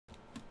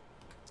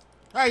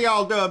How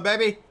y'all doing,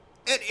 baby?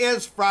 It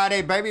is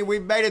Friday, baby.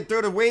 We've made it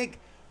through the week.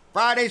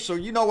 Friday, so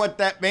you know what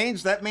that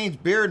means. That means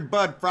Beer and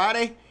Bud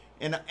Friday.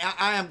 And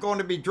I am going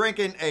to be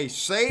drinking a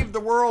Save the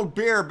World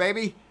beer,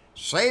 baby.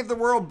 Save the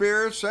World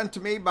beer sent to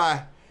me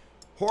by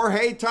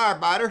Jorge Tire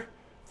Biter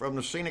from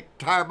the scenic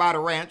Tire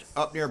Biter Ranch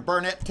up near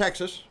Burnett,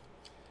 Texas.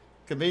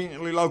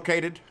 Conveniently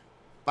located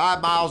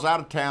 5 miles out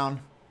of town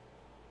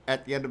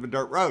at the end of a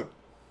dirt road.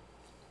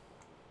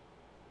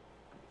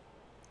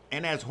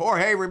 And as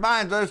Jorge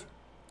reminds us,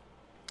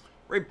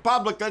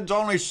 Republicans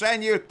only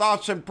send you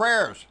thoughts and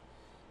prayers.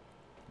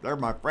 They're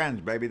my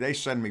friends, baby. They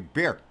send me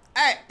beer.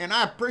 Hey, and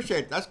I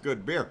appreciate it. That's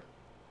good beer.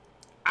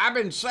 I've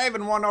been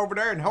saving one over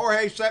there, and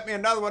Jorge sent me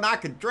another one I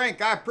could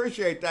drink. I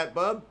appreciate that,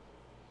 bub.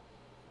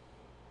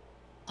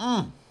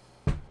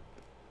 It's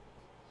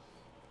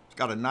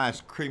got a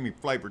nice creamy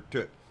flavor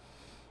to it.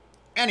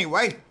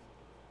 Anyway,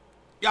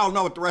 y'all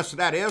know what the rest of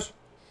that is.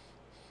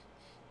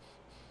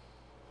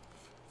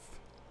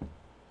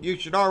 You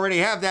should already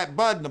have that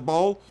bud in the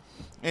bowl,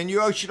 and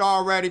you should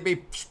already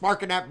be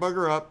sparking that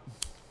booger up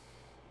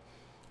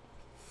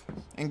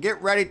and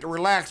get ready to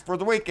relax for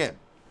the weekend.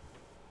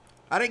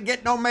 I didn't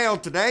get no mail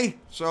today,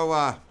 so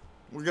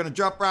we're going to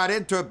jump right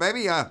into it,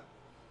 baby.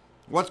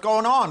 What's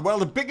going on? Well,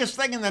 the biggest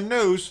thing in the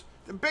news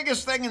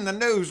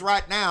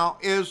right now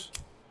is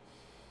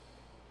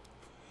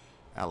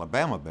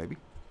Alabama, baby.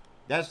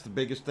 That's the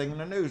biggest thing in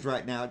the news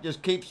right now. It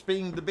just keeps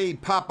being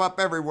pop up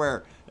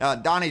everywhere.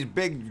 Donnie's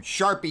big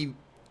Sharpie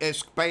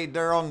escapade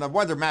there on the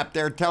weather map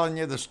there telling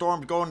you the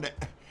storm's going to...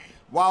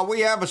 While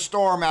we have a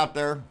storm out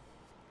there,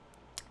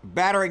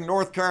 battering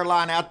North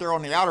Carolina out there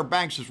on the Outer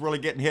Banks is really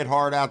getting hit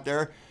hard out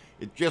there.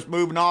 It's just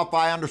moving off,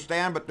 I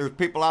understand, but there's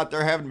people out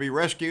there having to be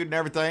rescued and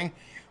everything.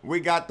 We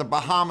got the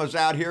Bahamas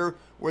out here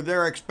where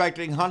they're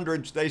expecting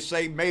hundreds, they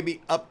say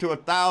maybe up to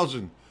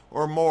 1,000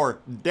 or more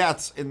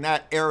deaths in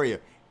that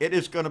area. It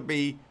is going to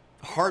be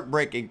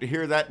heartbreaking to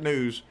hear that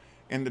news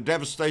and the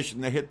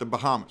devastation that hit the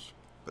Bahamas.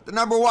 But the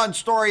number one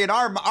story in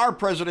our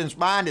president's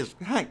mind is,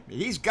 hey,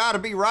 he's got to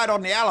be right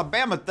on the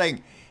Alabama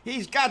thing.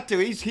 He's got to.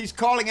 He's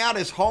calling out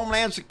his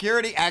Homeland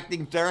Security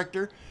acting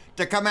director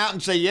to come out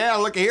and say, yeah,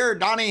 look here,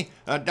 Donnie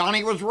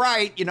was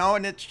right, you know.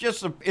 And it's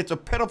just it's a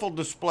pitiful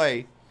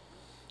display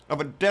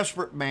of a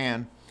desperate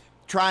man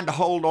trying to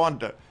hold on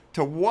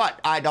to what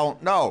I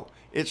don't know.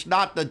 It's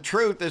not the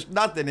truth. It's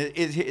nothing.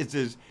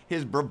 It's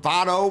his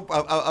bravado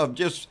of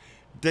just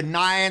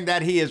denying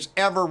that he is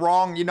ever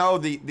wrong. You know,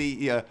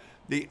 the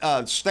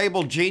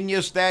stable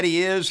genius that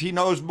he is. He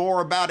knows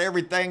more about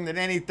everything than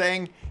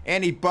anything,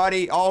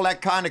 anybody, all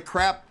that kind of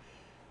crap.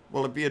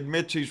 Well, if he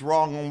admits he's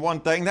wrong on one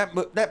thing,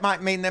 that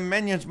might mean them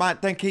minions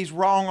might think he's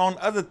wrong on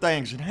other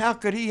things. And how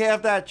could he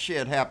have that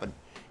shit happen?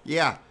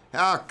 Yeah,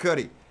 how could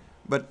he?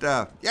 But,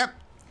 yep,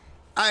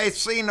 I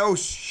seen no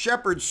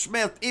Shepard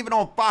Smith, even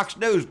on Fox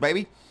News,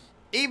 baby.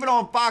 Even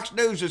on Fox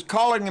News is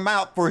calling him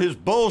out for his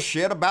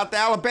bullshit about the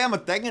Alabama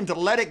thing and to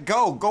let it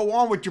go. Go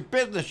on with your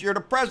business. You're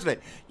the president.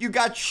 You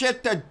got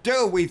shit to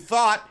do, we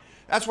thought.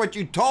 That's what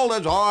you told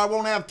us. Oh, I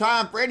won't have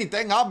time for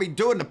anything. I'll be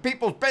doing the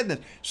people's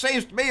business.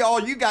 Seems to me all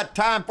you got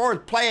time for is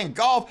playing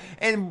golf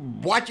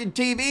and watching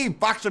TV,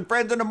 Fox and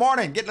Friends in the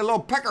morning, getting a little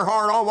pecker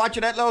hard on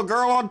watching that little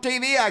girl on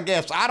TV, I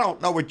guess. I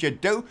don't know what you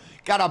do.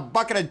 Got a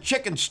bucket of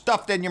chicken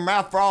stuffed in your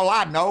mouth for all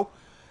I know.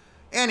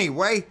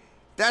 Anyway,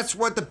 that's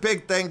what the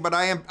big thing, but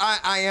I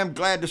am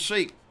glad to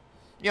see.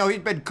 You know, he's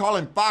been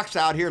calling Fox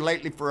out here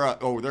lately for,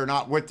 oh, they're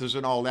not with us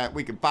and all that.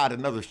 We can find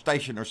another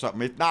station or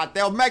something. If not,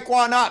 they'll make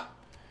one up.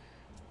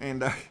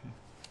 And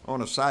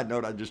on a side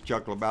note, I just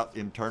chuckle about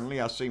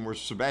internally. I seen where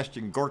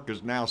Sebastian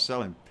Gorka's now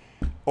selling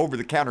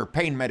over-the-counter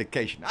pain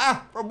medication.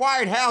 From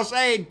White House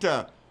aide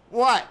to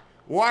what?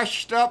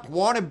 Washed up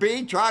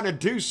wannabe trying to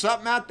do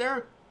something out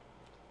there?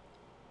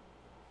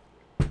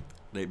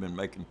 They've been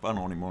making fun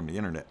on him on the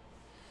internet.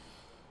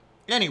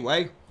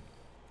 Anyway,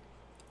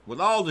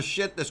 with all the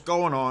shit that's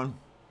going on,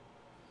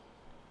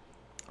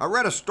 I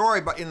read a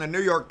story in the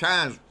New York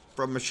Times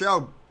from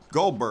Michelle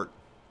Goldberg,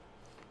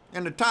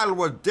 and the title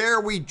was, Dare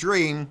We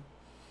Dream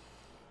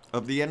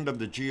of the End of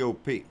the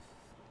GOP?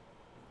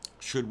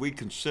 Should we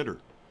consider?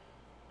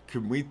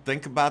 Can we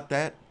think about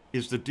that?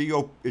 Is the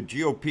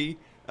GOP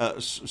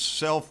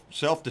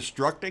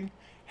self-destructing?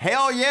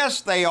 Hell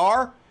yes, they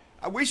are.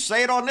 We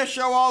say it on this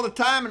show all the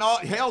time, and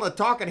hell, the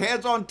talking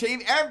heads on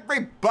TV,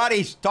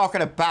 everybody's talking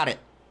about it.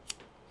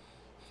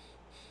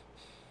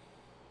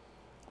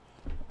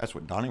 That's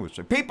what Donnie would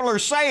say. People are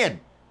saying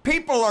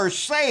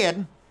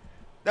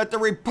that the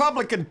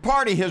Republican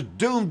Party has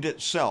doomed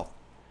itself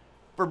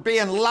for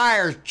being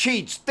liars,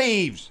 cheats,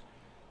 thieves,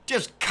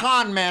 just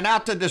con men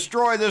out to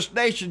destroy this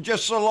nation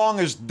just so long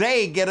as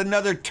they get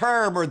another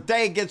term or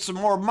they get some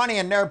more money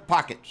in their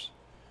pockets.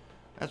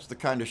 That's the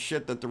kind of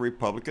shit that the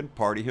Republican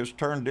Party has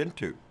turned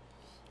into.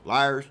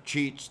 Liars,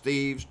 cheats,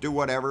 thieves, do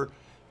whatever.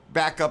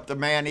 Back up the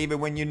man even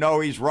when you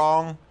know he's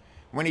wrong.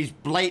 When he's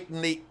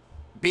blatantly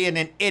being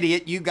an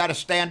idiot, you got to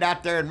stand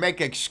out there and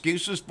make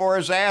excuses for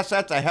his ass.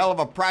 That's a hell of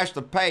a price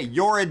to pay.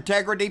 Your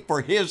integrity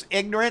for his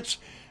ignorance?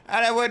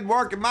 That wouldn't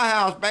work in my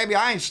house, baby.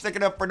 I ain't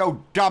sticking up for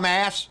no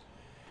dumbass.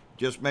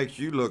 Just makes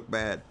you look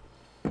bad.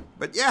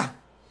 But yeah,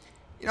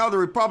 you know, the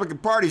Republican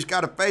Party's got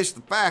to face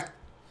the fact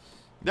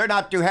they're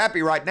not too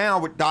happy right now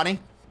with Donnie.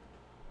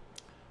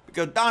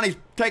 Because Donnie's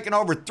taken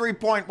over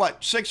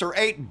 $6 or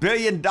 $8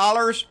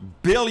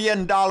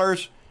 billion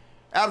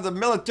out of the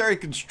military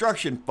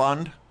construction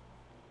fund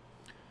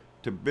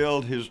to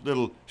build his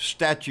little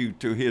statue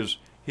to his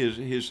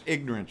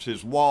ignorance,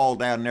 his wall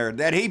down there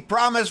that he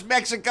promised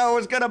Mexico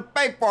was going to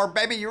pay for,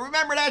 baby. You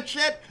remember that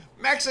shit?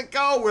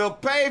 Mexico will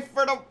pay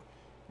for the...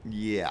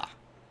 Yeah.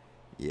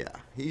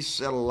 He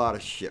said a lot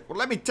of shit. Well,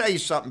 let me tell you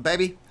something,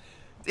 baby.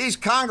 These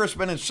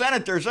congressmen and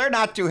senators, they're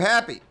not too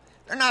happy.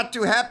 They're not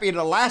too happy in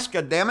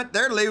Alaska, damn it.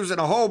 They're losing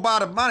a whole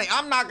lot of money.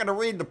 I'm not going to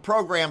read the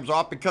programs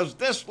off because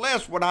this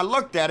list, when I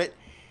looked at it,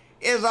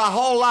 is a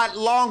whole lot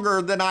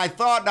longer than I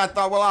thought. And I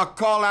thought, well, I'll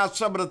call out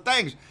some of the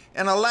things.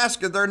 In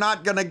Alaska, they're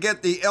not going to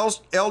get the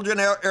Elgin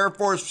Air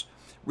Force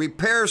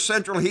Repair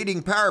Central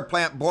Heating Power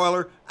Plant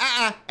boiler.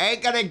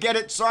 Ain't going to get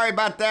it. Sorry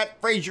about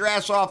that. Freeze your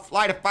ass off.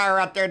 Light a fire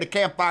out there in the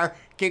campfire.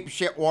 Keep the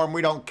shit warm.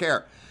 We don't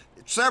care.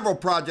 Several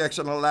projects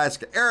in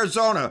Alaska.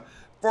 Arizona,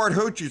 Fort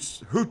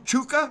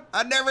Huachuca.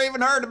 I never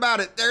even heard about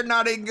it. They're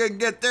not even going to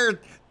get their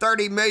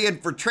 $30 million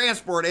for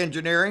transport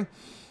engineering.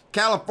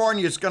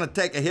 California is going to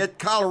take a hit.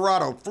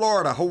 Colorado,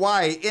 Florida,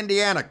 Hawaii,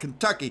 Indiana,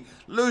 Kentucky,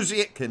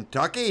 Louisiana,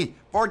 Kentucky.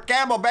 Fort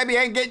Campbell, baby,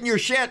 ain't getting your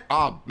shit.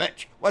 Oh,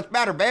 bitch. What's the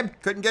matter, babe?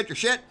 Couldn't get your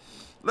shit?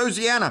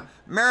 Louisiana,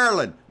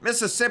 Maryland,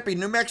 Mississippi,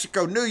 New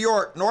Mexico, New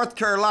York, North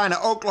Carolina,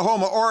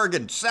 Oklahoma,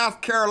 Oregon,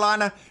 South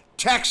Carolina,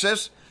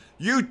 Texas,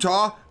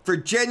 Utah,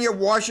 Virginia,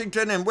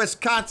 Washington, and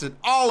Wisconsin.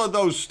 All of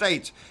those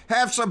states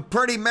have some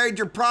pretty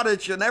major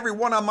projects, and every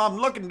one of them, I'm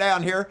looking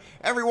down here,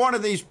 every one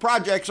of these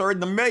projects are in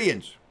the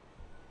millions.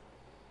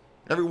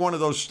 Every one of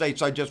those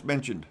states I just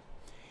mentioned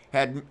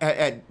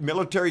had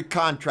military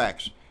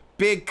contracts,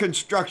 big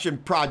construction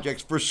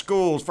projects for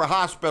schools, for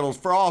hospitals,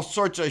 for all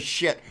sorts of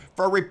shit,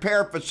 for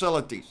repair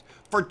facilities,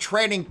 for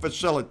training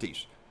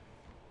facilities.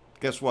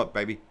 Guess what,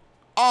 baby?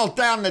 All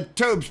down the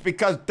tubes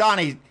because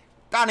Donnie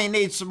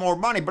needs some more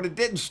money, but it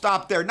didn't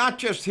stop there. Not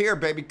just here,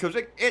 baby, because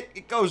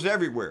it goes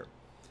everywhere.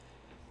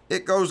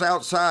 It goes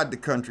outside the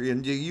country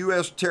into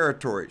U.S.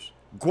 territories.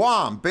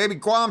 Guam, baby,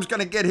 Guam's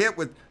going to get hit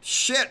with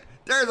shit.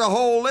 There's a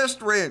whole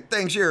list of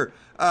things here.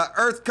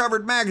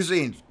 Earth-covered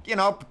magazines, you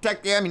know,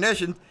 protect the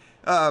ammunition.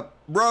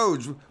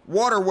 Roads,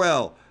 water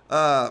well,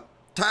 tie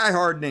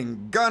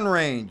hardening, gun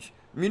range,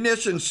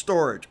 munition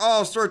storage,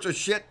 all sorts of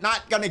shit.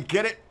 Not going to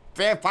get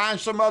it. Find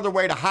some other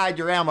way to hide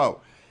your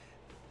ammo.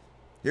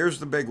 Here's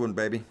the big one,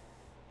 baby.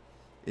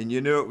 And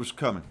you knew it was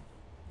coming.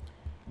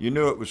 You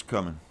knew it was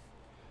coming.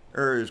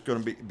 There is going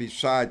to be,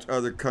 besides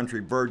other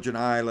countries, Virgin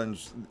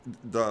Islands,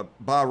 the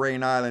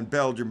Bahrain Island,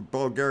 Belgium,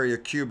 Bulgaria,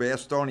 Cuba,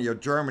 Estonia,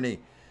 Germany,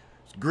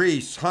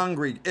 Greece,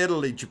 Hungary,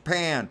 Italy,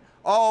 Japan,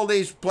 all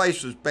these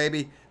places,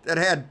 baby, that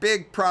had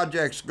big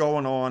projects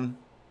going on.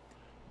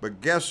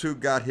 But guess who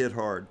got hit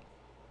hard?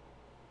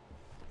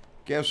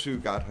 Guess who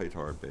got hit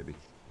hard, baby?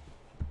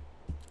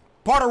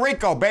 Puerto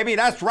Rico, baby,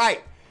 that's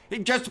right. He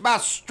just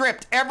about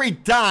stripped every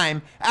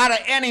dime out of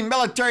any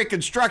military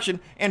construction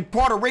in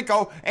Puerto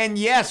Rico. And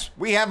yes,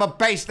 we have a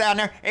base down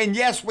there. And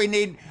yes, we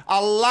need a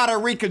lot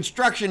of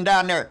reconstruction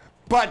down there.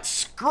 But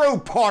screw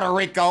Puerto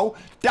Rico.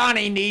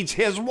 Donnie needs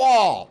his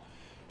wall.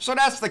 So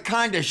that's the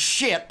kind of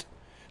shit,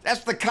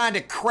 that's the kind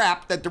of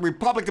crap that the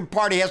Republican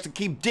Party has to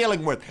keep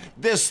dealing with.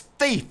 This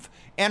thief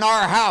in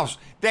our house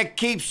that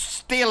keeps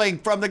stealing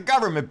from the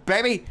government,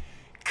 baby.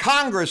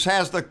 Congress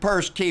has the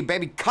purse key,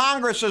 baby.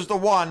 Congress is the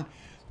one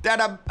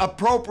that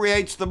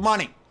appropriates the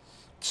money,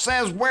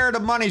 says where the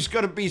money's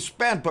going to be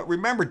spent. But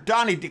remember,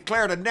 Donnie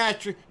declared a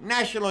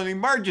national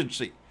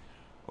emergency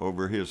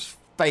over his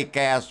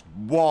fake-ass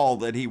wall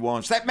that he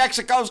wants. That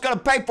Mexico's going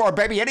to pay for,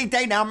 baby. Any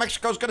day now,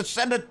 Mexico's going to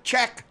send a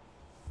check.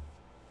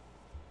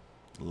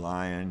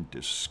 Lying,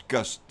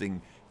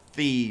 disgusting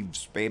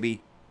thieves,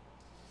 baby.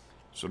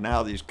 So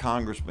now these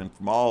congressmen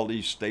from all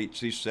these states,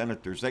 these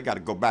senators, they got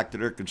to go back to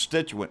their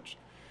constituents.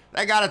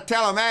 They got to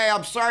tell them, hey,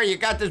 I'm sorry you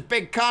got this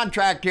big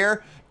contract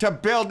here to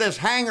build this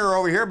hangar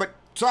over here, but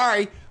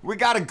sorry, we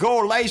got to go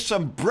lay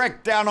some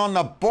brick down on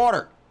the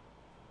border.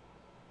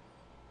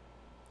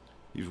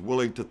 He's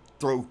willing to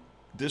throw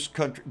this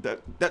country,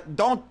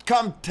 don't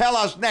come tell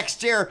us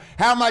next year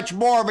how much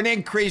more of an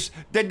increase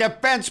the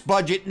defense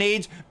budget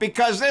needs,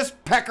 because this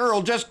pecker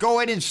will just go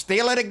in and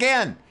steal it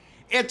again.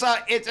 It's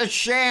a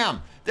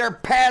sham. They're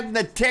padding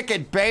the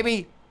ticket,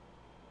 baby,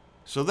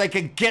 so they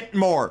can get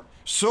more,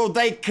 so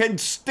they can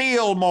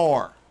steal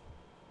more.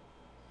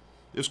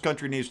 This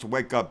country needs to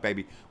wake up,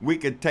 baby. We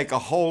could take a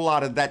whole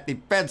lot of that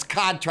defense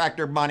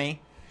contractor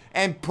money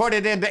and put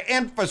it into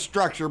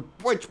infrastructure,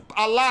 which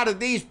a lot of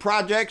these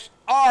projects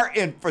are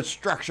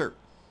infrastructure.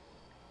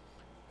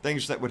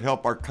 Things that would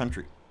help our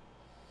country.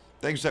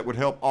 Things that would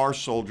help our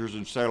soldiers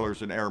and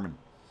sailors and airmen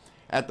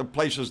at the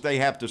places they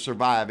have to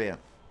survive in.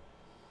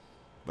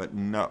 But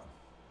no.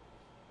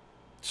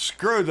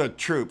 Screw the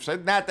troops.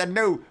 Isn't that the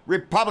new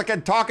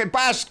Republican talking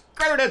about?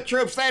 Screw the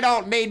troops. They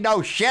don't need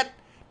no shit.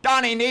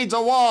 Donnie needs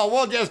a wall.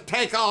 We'll just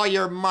take all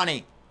your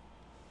money.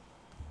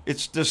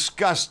 It's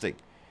disgusting.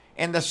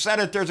 And the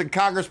senators and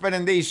congressmen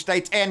in these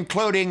states,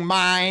 including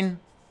mine,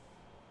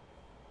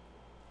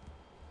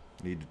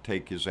 need to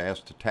take his ass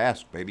to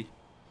task, baby.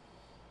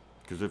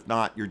 Because if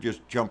not, you're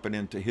just jumping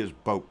into his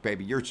boat,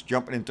 baby. You're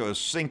jumping into a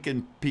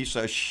sinking piece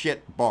of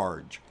shit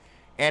barge.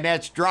 And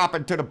it's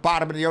dropping to the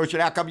bottom of the ocean.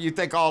 How come you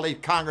think all these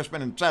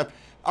congressmen and stuff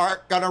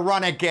aren't going to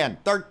run again?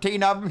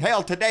 13 of them?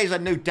 Hell, today's a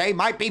new day.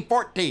 Might be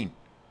 14.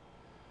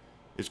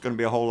 It's going to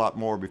be a whole lot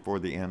more before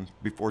the end.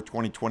 Before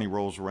 2020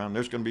 rolls around,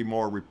 there's going to be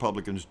more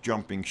Republicans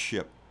jumping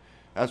ship.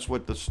 That's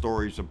what the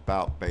story's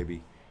about,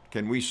 baby.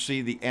 Can we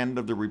see the end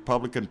of the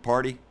Republican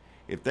Party?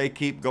 If they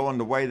keep going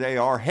the way they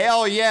are,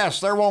 hell yes,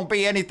 there won't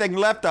be anything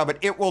left of it.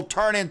 It will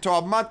turn into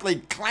a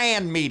monthly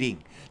Klan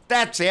meeting.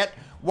 That's it.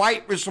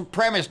 White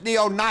supremacist,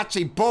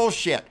 neo-Nazi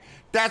bullshit.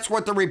 That's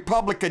what the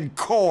Republican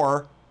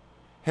core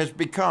has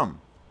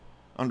become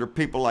under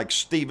people like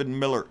Stephen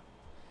Miller.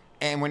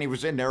 And when he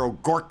was in there,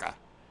 Gorka,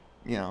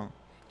 you know,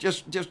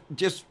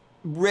 just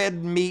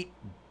red meat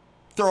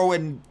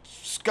throwing,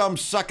 scum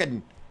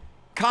sucking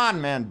con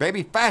men,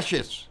 baby,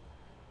 fascists.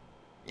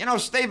 You know,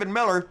 Stephen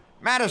Miller,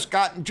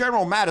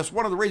 General Mattis,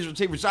 one of the reasons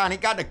he resigned, he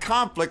got in a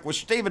conflict with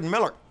Stephen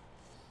Miller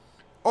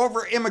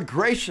over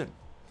immigration.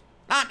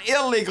 Not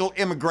illegal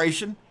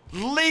immigration,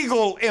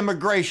 legal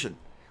immigration,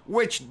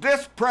 which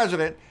this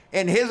president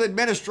and his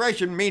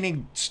administration,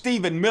 meaning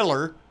Stephen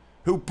Miller,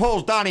 who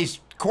pulls Donnie's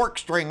cork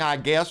string, I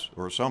guess,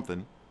 or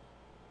something,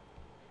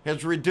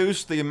 has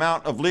reduced the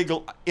amount of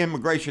legal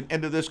immigration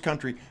into this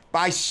country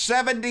by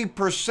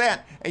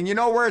 70%. And you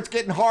know where it's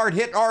getting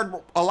hit hard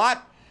a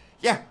lot?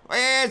 Yeah,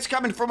 it's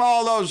coming from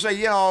all those,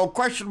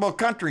 questionable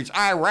countries,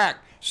 Iraq,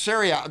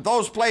 Syria,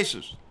 those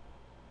places,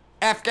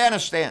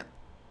 Afghanistan.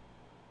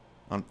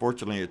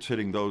 Unfortunately, it's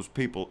hitting those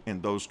people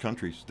in those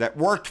countries that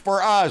worked for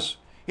us,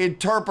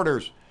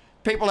 interpreters,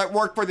 people that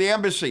worked for the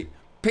embassy,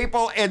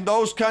 people in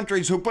those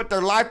countries who put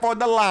their life on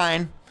the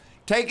line,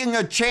 taking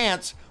a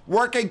chance,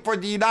 working for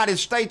the United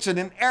States in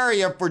an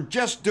area for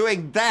just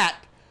doing that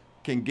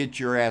can get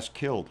your ass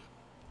killed.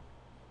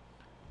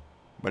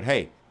 But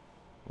hey,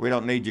 we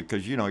don't need you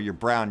because, you're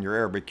brown, you're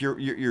Arabic,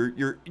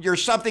 you're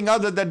something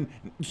other than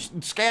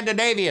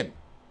Scandinavian.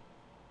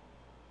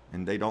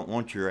 And they don't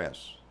want your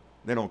ass.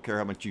 They don't care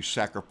how much you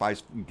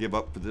sacrifice and give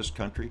up for this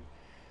country.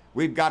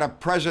 We've got a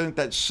president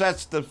that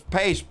sets the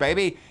pace,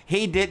 baby.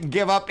 He didn't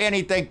give up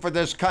anything for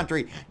this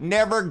country.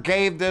 Never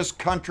gave this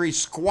country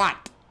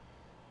squat.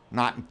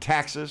 Not in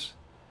taxes,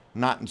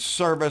 not in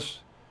service,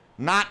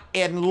 not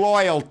in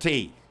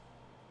loyalty.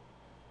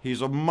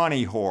 He's a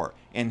money whore,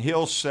 and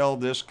he'll sell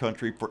this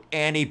country for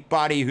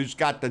anybody who's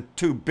got the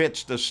 2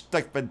 bits to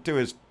stick into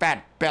his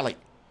fat belly.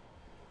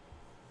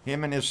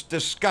 Him and his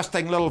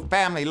disgusting little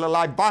family, little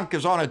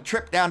Ivanka's on a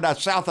trip down to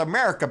South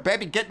America,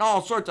 baby, getting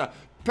all sorts of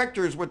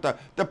pictures with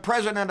the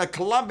president of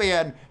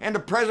Colombia and the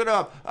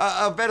president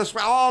of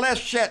Venezuela, all that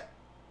shit.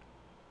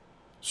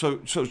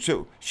 So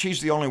she's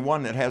the only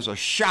one that has a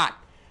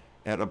shot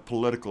at a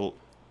political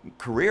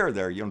career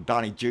there.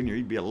 Donnie Jr.,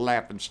 he'd be a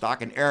laughing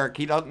stock, and Eric,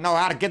 he doesn't know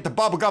how to get the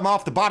bubble gum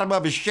off the bottom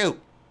of his shoe.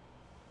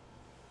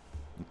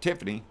 And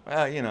Tiffany,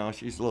 well,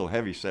 she's a little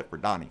heavy set for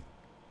Donnie.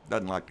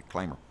 Doesn't like to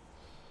claim her.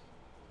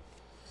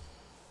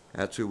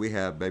 That's who we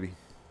have, baby.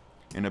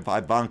 And if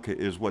Ivanka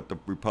is what the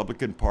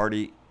Republican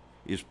Party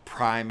is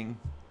priming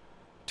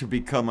to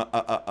become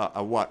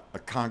a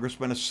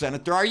congressman, a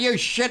senator, are you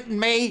shitting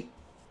me?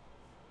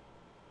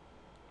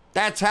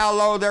 That's how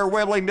low they're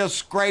willing to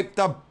scrape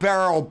the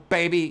barrel,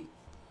 baby.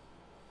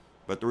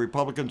 But the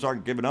Republicans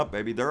aren't giving up,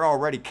 baby. They're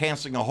already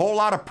canceling a whole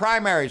lot of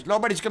primaries.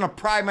 Nobody's going to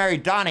primary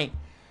Donnie.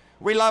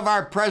 We love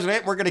our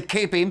president. We're going to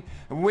keep him.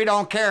 And we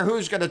don't care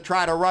who's going to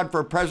try to run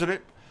for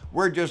president.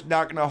 We're just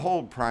not going to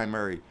hold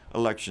primary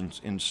elections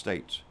in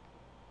states.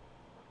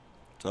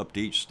 It's up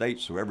to each state.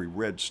 So every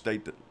red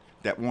state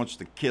that wants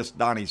to kiss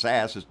Donnie's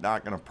ass is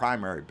not going to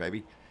primary,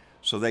 baby.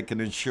 So they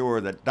can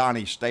ensure that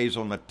Donnie stays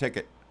on the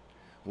ticket.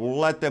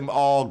 Let them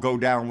all go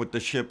down with the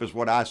ship is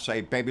what I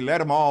say, baby. Let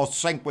them all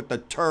sink with the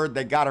turd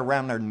they got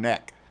around their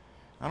neck.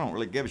 I don't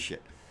really give a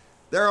shit.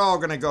 They're all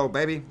going to go,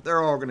 baby.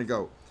 They're all going to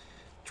go.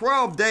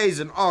 12 days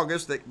in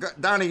August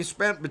that Donnie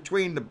spent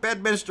between the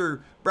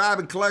Bedminster Bribe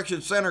and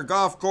Collection Center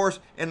golf course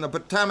and the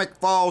Potomac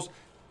Falls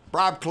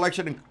Bribe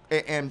Collection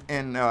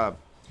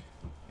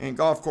and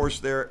golf course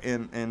there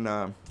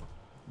in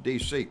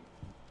D.C.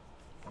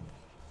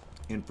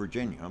 In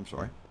Virginia, I'm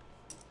sorry.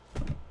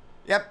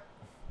 Yep.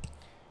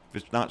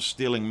 If it's not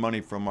stealing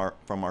money from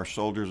our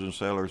soldiers and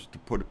sailors to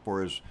put it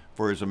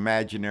for his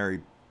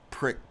imaginary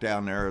prick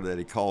down there that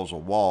he calls a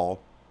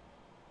wall,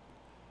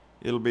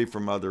 it'll be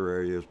from other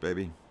areas,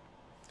 baby.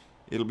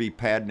 It'll be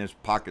padding his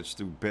pockets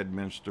through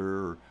Bedminster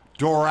or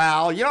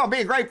Doral. It'll be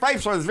a great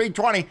place for the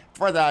G20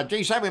 for the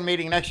G7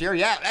 meeting next year.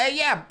 Yeah, hey,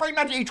 yeah, bring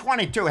the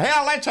G20 too.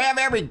 Hell, let's have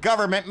every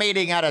government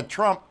meeting at a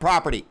Trump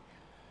property.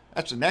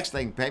 That's the next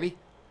thing, baby.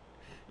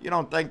 You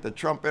don't think the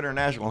Trump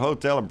International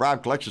Hotel and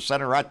Bribe Collection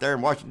Center right there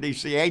in Washington,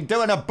 D.C. ain't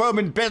doing a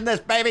booming business,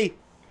 baby?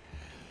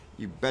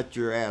 You bet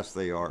your ass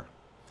they are.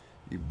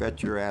 You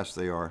bet your ass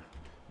they are.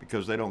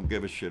 because they don't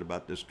give a shit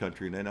about this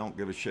country, and they don't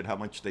give a shit how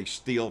much they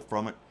steal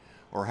from it,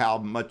 or how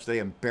much they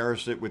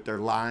embarrass it with their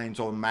lines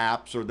on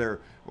maps, or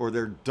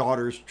their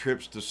daughter's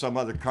trips to some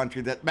other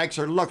country that makes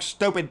her look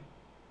stupid.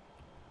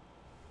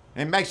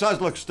 And makes us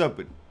look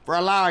stupid for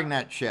allowing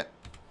that shit.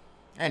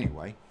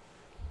 Anyway,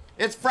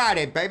 it's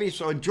Friday, baby,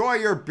 so enjoy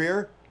your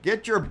beer.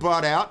 Get your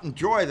butt out.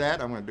 Enjoy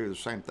that. I'm going to do the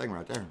same thing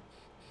right there.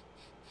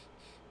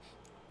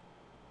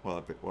 Well,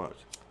 if it was.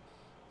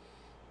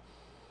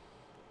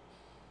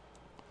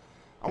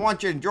 I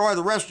want you to enjoy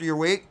the rest of your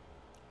week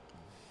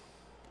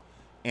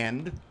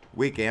and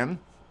weekend.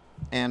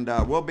 And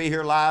we'll be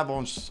here live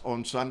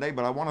on Sunday.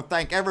 But I want to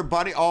thank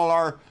everybody, all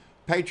our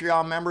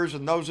Patreon members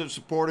and those that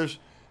support us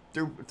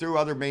through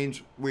other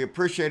means. We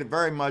appreciate it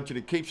very much, and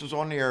it keeps us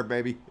on the air,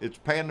 baby. It's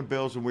paying the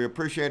bills, and we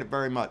appreciate it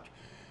very much.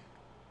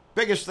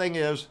 Biggest thing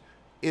is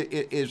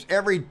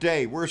every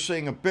day we're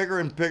seeing a bigger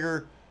and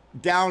bigger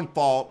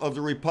downfall of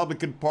the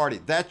Republican Party.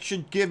 That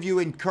should give you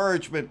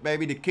encouragement,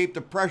 baby, to keep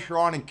the pressure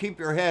on and keep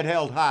your head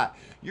held high.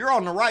 You're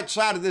on the right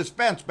side of this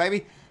fence,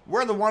 baby.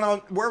 We're the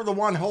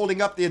one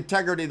holding up the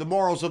integrity, the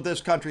morals of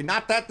this country,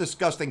 not that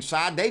disgusting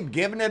side. They've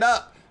given it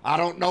up. I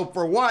don't know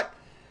for what.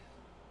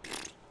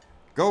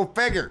 Go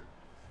figure.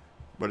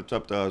 But it's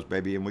up to us,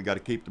 baby, and we got to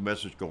keep the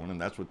message going,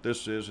 and that's what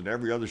this is, and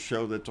every other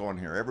show that's on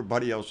here.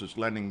 Everybody else is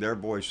lending their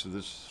voice to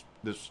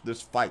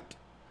this fight.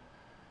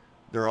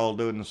 They're all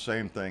doing the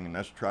same thing, and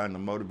that's trying to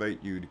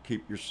motivate you to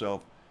keep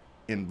yourself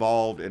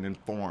involved and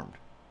informed.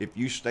 If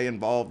you stay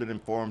involved and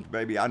informed,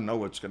 baby, I know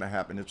what's going to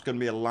happen. It's going to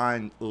be a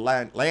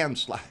landslide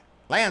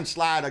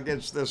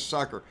against this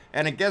sucker.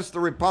 And against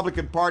the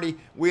Republican Party,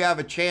 we have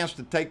a chance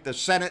to take the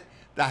Senate,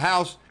 the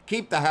House,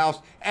 keep the House,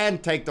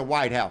 and take the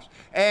White House,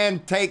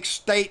 and take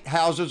state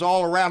houses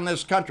all around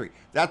this country.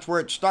 That's where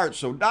it starts.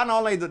 So not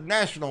only the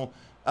national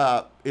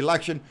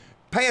election,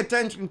 pay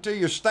attention to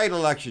your state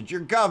elections,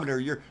 your governor,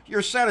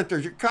 your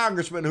senators, your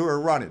congressmen who are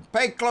running.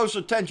 Pay close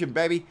attention,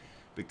 baby,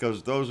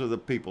 because those are the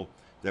people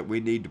that we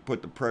need to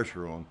put the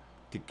pressure on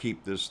to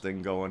keep this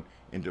thing going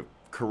and to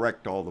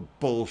correct all the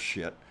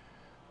bullshit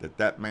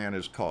that man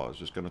has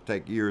caused. It's going to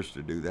take years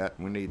to do that,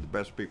 and we need the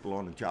best people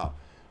on the job.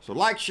 So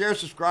like, share,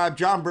 subscribe.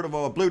 John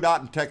Britavo, Blue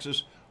Dot in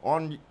Texas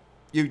on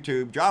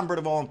YouTube. John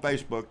Britavo on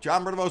Facebook.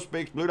 John Britavo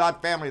Speaks, Blue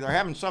Dot Family. They're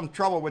having some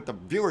trouble with the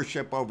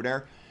viewership over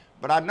there,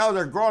 but I know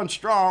they're growing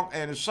strong,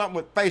 and it's something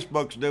what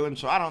Facebook's doing,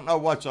 so I don't know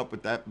what's up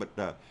with that.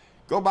 But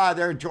go by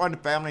there and join the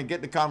family and get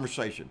in the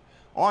conversation.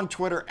 On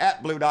Twitter,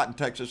 at Blue Dot in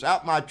Texas,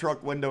 out my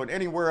truck window, and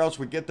anywhere else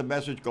we get the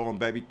message going,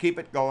 baby. Keep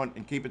it going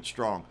and keep it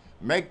strong.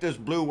 Make this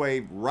blue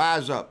wave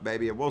rise up,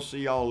 baby, and we'll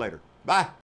see y'all later. Bye.